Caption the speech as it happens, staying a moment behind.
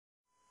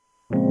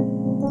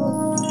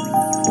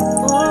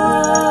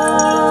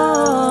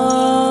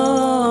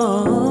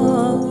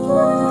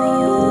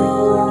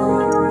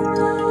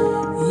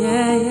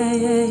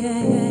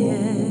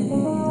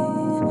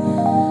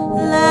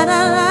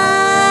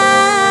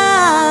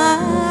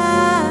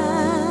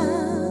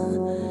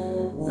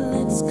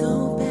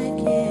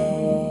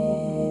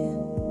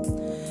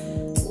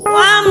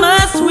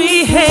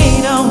We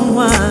hate on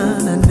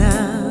one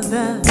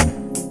another,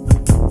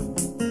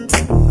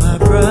 my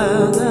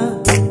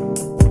brother,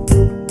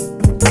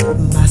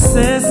 my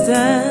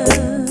sister.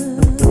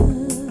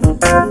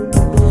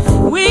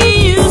 We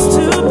used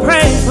to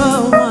pray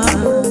for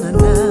one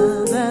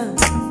another,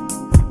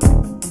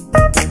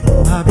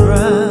 my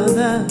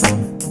brother,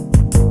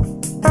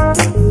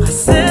 my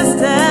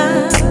sister.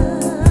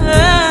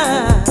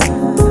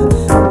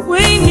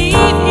 We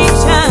need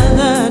each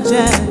other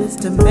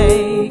just to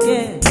make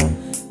it.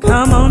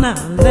 Come on now,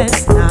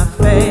 let's not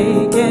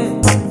fake it.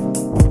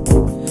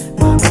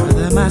 My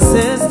brother, my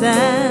sister,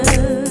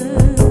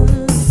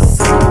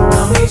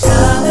 on each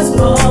other's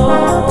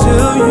bones. do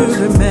you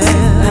remember?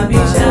 Love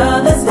each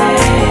other's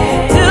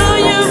hand. Do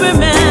you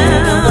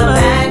remember?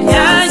 Yeah,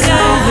 yeah,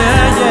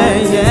 yeah,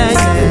 yeah,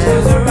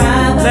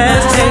 yeah.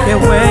 Let's take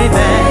it way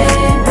back.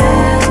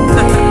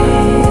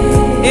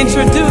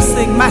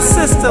 Introducing my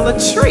sister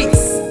LaTress.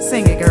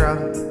 Sing it, girl.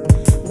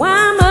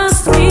 Why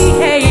must we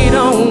hate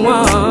on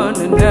one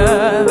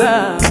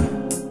another?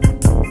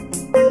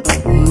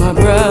 My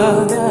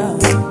brother,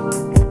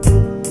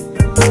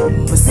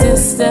 my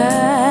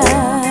sister.